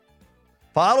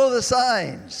Follow the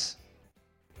signs.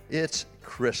 It's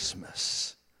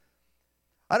Christmas.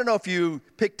 I don't know if you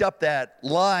picked up that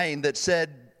line that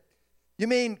said, "You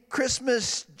mean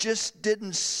Christmas just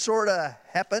didn't sort of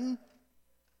happen?"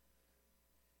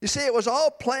 You see, it was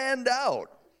all planned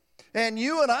out. And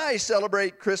you and I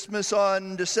celebrate Christmas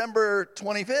on December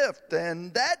 25th,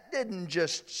 and that didn't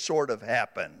just sort of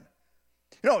happen.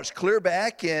 You know, it's clear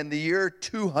back in the year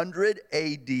 200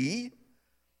 AD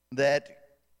that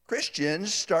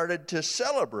Christians started to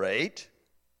celebrate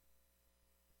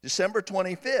December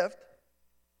 25th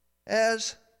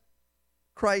as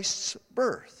Christ's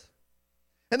birth.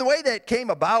 And the way that came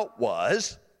about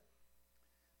was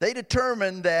they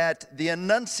determined that the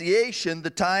Annunciation, the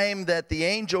time that the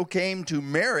angel came to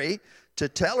Mary to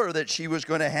tell her that she was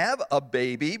going to have a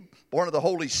baby born of the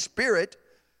Holy Spirit,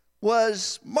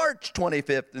 was March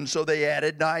 25th. And so they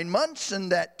added 9 months,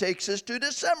 and that takes us to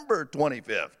December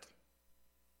 25th.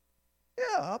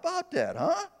 Yeah, how about that,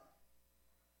 huh?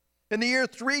 In the year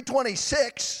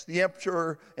 326, the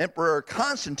Emperor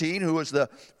Constantine, who was the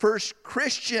first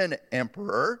Christian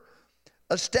emperor,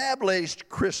 established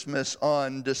Christmas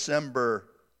on December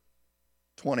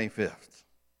 25th.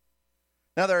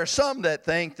 Now, there are some that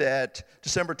think that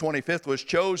December 25th was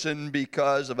chosen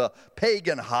because of a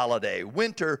pagan holiday,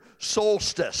 winter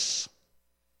solstice.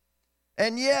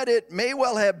 And yet it may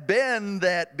well have been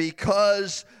that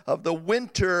because of the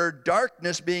winter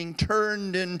darkness being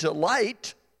turned into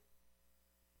light,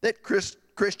 that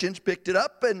Christians picked it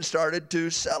up and started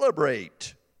to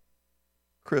celebrate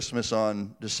Christmas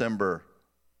on December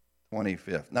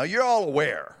 25th. Now, you're all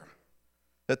aware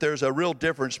that there's a real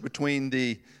difference between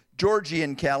the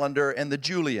Georgian calendar and the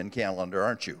Julian calendar,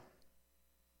 aren't you?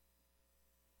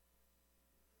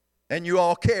 And you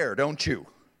all care, don't you?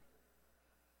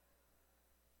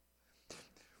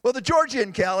 Well, the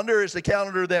Georgian calendar is the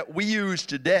calendar that we use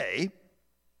today,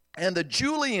 and the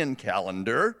Julian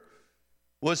calendar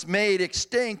was made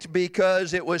extinct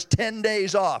because it was 10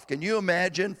 days off. Can you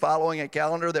imagine following a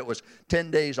calendar that was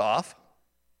 10 days off?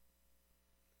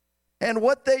 And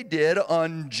what they did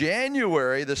on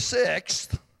January the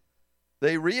 6th,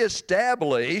 they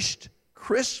reestablished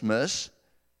Christmas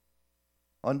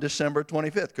on December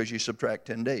 25th, because you subtract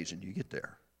 10 days and you get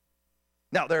there.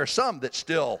 Now, there are some that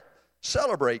still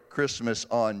celebrate Christmas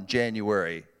on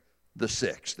January the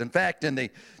 6th. In fact, in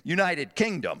the United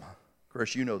Kingdom, of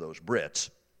course, you know those Brits,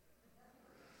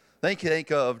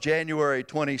 think of January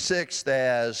 26th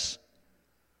as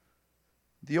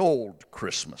the old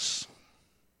Christmas.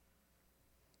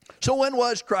 So when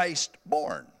was Christ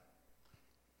born?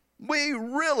 We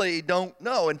really don't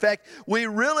know. In fact, we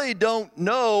really don't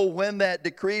know when that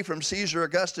decree from Caesar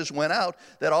Augustus went out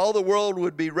that all the world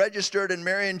would be registered, and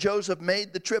Mary and Joseph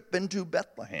made the trip into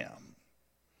Bethlehem.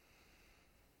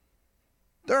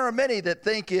 There are many that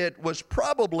think it was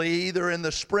probably either in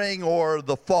the spring or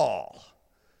the fall,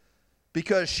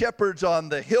 because shepherds on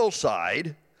the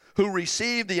hillside who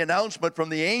received the announcement from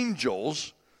the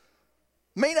angels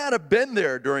may not have been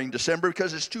there during December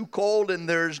because it's too cold and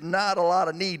there's not a lot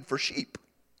of need for sheep.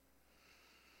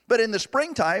 But in the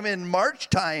springtime, in March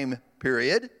time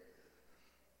period,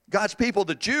 God's people,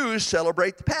 the Jews,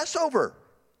 celebrate the Passover.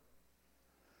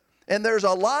 And there's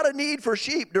a lot of need for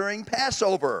sheep during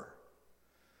Passover.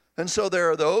 And so there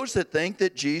are those that think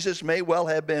that Jesus may well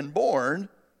have been born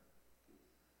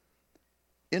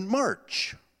in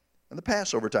March, in the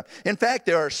Passover time. In fact,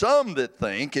 there are some that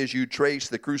think, as you trace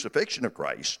the crucifixion of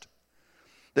Christ,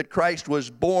 that Christ was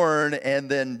born and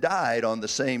then died on the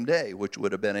same day, which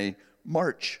would have been a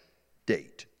March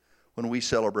date when we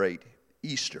celebrate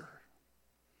Easter.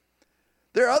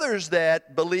 There are others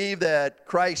that believe that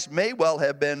Christ may well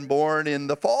have been born in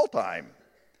the fall time.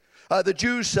 The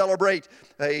Jews celebrate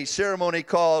a ceremony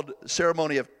called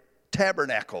Ceremony of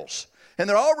Tabernacles. And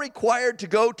they're all required to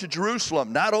go to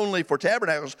Jerusalem, not only for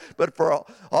tabernacles, but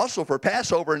also for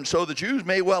Passover. And so the Jews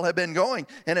may well have been going.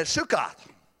 And at Sukkot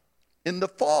in the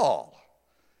fall.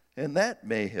 And that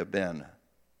may have been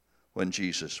when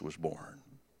Jesus was born.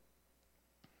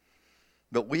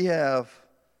 But we have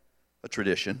a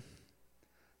tradition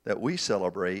that we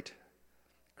celebrate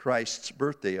Christ's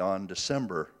birthday on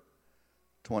December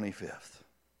 25th.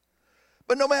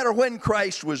 But no matter when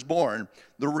Christ was born,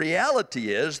 the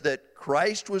reality is that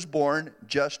Christ was born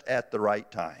just at the right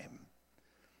time.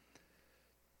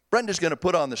 Brenda's going to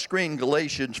put on the screen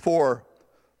Galatians 4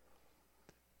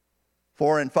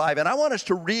 and 5. And I want us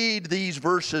to read these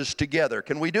verses together.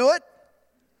 Can we do it?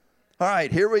 All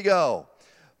right, here we go.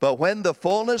 But when the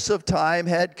fullness of time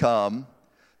had come,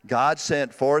 God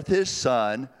sent forth his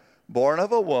Son, born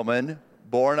of a woman,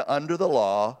 born under the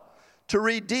law, to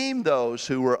redeem those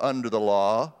who were under the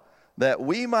law, that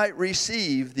we might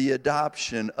receive the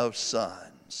adoption of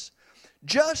sons.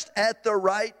 Just at the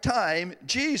right time,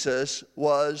 Jesus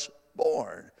was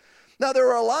born. Now, there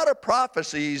are a lot of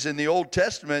prophecies in the Old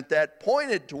Testament that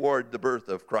pointed toward the birth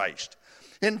of Christ.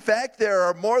 In fact, there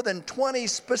are more than 20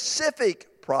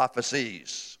 specific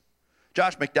prophecies.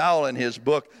 Josh McDowell, in his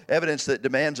book, Evidence That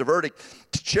Demands a Verdict,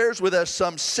 shares with us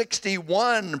some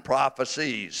 61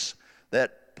 prophecies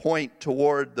that point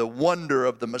toward the wonder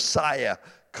of the Messiah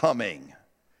coming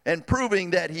and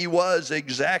proving that he was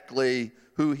exactly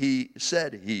who he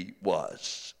said he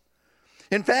was.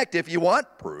 In fact, if you want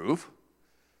proof,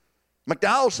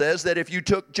 McDowell says that if you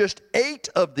took just 8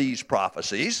 of these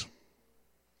prophecies,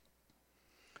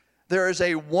 there is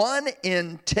a 1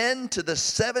 in 10 to the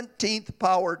 17th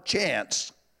power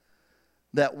chance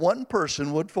that one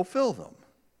person would fulfill them.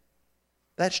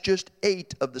 That's just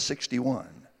 8 of the 61.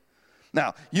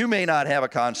 Now, you may not have a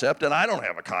concept, and I don't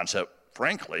have a concept,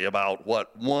 frankly, about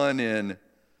what 1 in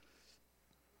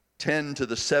 10 to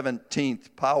the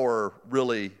 17th power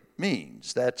really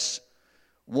means. That's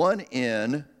 1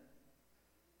 in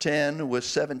 10 with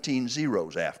 17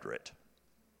 zeros after it.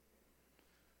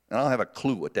 And I don't have a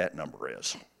clue what that number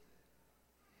is.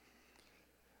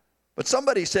 But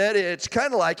somebody said it's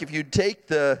kind of like if you take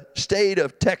the state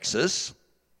of Texas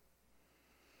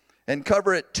and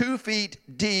cover it 2 feet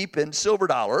deep in silver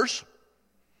dollars,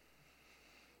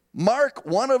 mark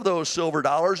one of those silver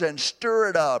dollars and stir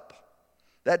it up.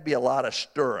 That'd be a lot of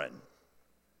stirring,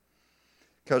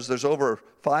 because there's over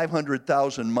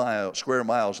 500,000 square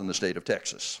miles in the state of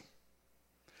Texas.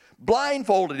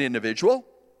 Blindfold an individual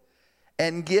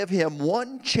and give him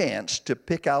one chance to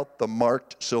pick out the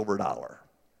marked silver dollar.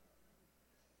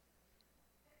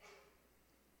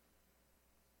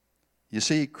 You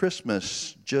see,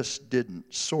 Christmas just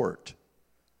didn't sort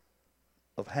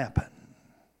of happen.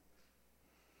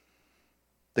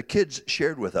 The kids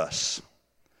shared with us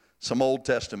some Old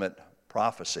Testament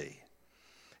prophecy.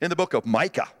 In the book of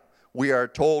Micah, we are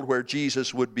told where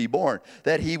Jesus would be born,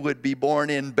 that he would be born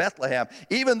in Bethlehem,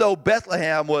 even though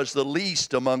Bethlehem was the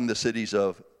least among the cities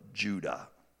of Judah.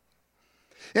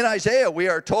 In Isaiah, we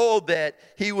are told that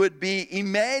he would be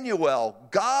Emmanuel,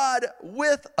 God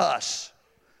with us.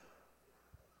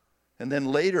 And then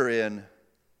later in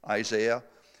Isaiah,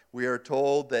 we are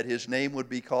told that his name would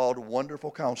be called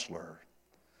Wonderful Counselor,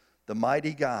 the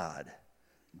Mighty God,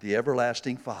 the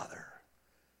Everlasting Father,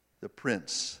 the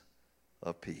Prince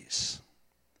of Peace.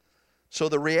 So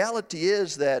the reality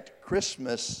is that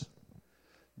Christmas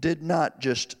did not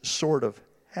just sort of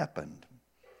happen.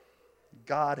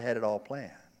 God had it all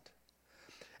planned.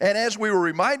 And as we were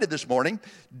reminded this morning,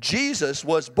 Jesus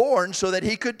was born so that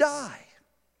he could die.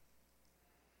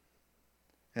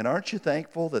 And aren't you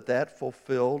thankful that that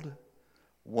fulfilled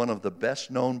one of the best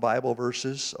known Bible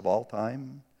verses of all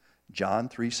time, John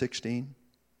 3:16?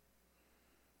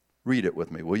 Read it with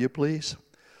me, will you please?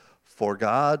 For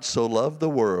God so loved the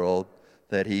world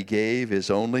that he gave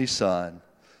his only Son,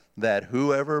 that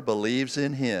whoever believes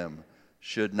in him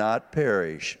should not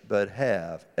perish, but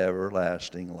have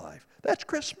everlasting life. That's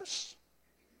Christmas.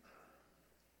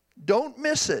 Don't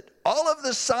miss it. All of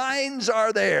the signs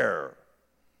are there.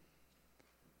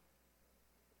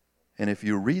 And if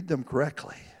you read them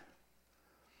correctly,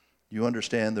 you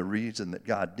understand the reason that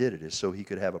God did it is so he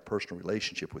could have a personal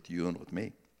relationship with you and with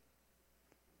me.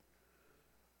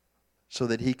 So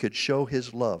that he could show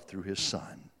his love through his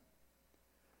Son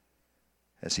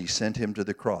as he sent him to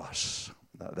the cross.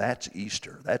 Now that's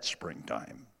Easter, that's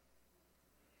springtime,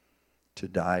 to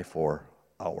die for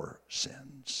our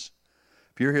sins.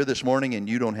 If you're here this morning and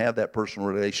you don't have that personal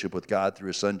relationship with God through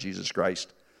his Son, Jesus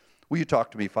Christ, will you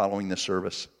talk to me following this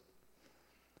service?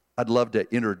 I'd love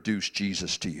to introduce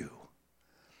Jesus to you.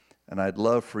 And I'd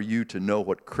love for you to know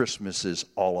what Christmas is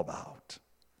all about.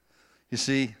 You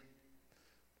see,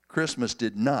 Christmas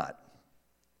did not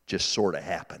just sort of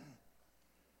happen.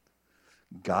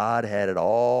 God had it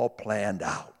all planned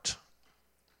out.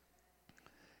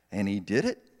 And he did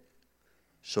it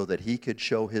so that he could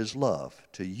show his love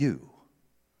to you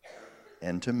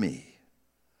and to me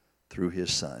through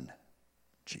his Son,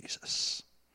 Jesus.